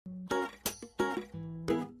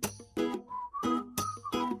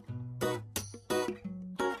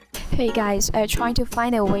Hey guys, I'm trying to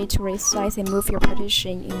find a way to resize and move your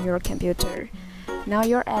partition in your computer. Now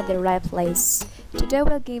you're at the right place. Today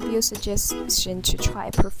we'll give you a suggestion to try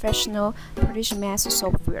a professional Partition Master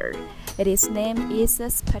software. It is named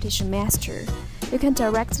Resize Partition Master. You can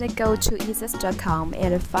directly go to resize.com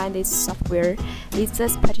and find this software,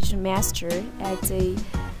 Resize Partition Master, at the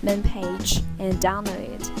main page and download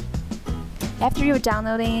it. After you're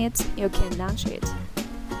downloading it, you can launch it.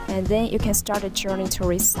 And then you can start the journey to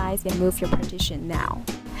resize and move your partition now.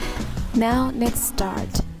 Now let's start.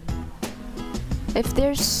 If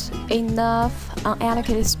there's enough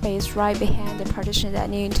unallocated space right behind the partition that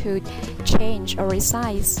you need to change or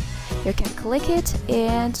resize, you can click it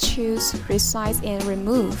and choose Resize and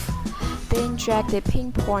Remove. Then drag the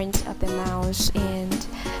pinpoint of the mouse and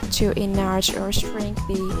to enlarge or shrink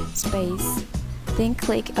the space. Then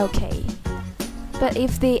click OK. But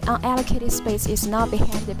if the unallocated space is not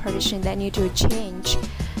behind the partition that you need to change,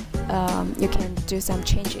 you can do some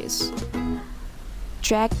changes.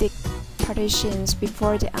 Drag the partitions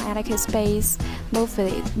before the unallocated space, move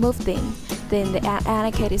them, then the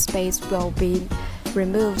unallocated space will be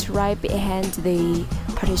removed right behind the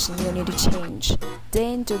partition you need to change.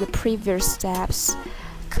 Then do the previous steps.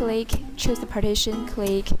 Choose the partition,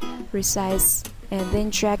 click Resize, and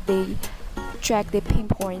then drag the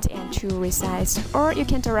pinpoint and to resize, or you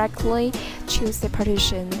can directly choose the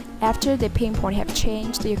partition. After the pinpoint have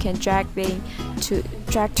changed, you can drag to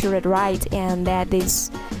the right and let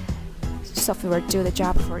this software do the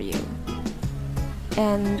job for you.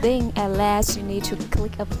 And then at last you need to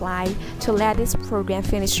click apply to let this program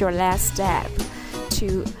finish your last step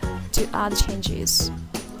to do other changes.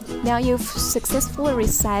 Now you've successfully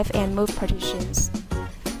resized and moved partitions.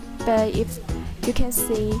 But if you can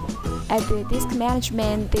see at the disk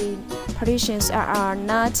management, the partitions are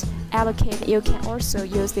not allocated. You can also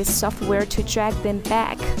use this software to drag them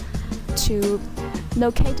back to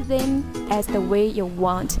locate them as the way you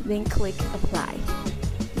want, then click apply.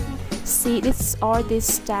 See, all these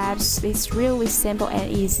steps is really simple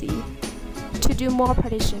and easy. To do more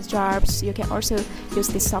partition jobs, you can also use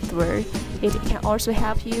this software. It can also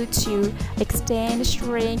help you to extend,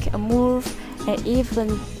 shrink, move, and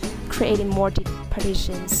even creating more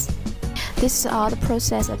partitions. This is all the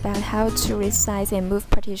process about how to resize and move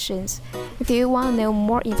partitions. If you want to know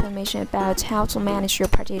more information about how to manage your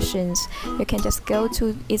partitions, you can just go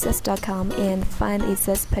to resize.com and find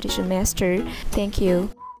Resize Partition Master. Thank you.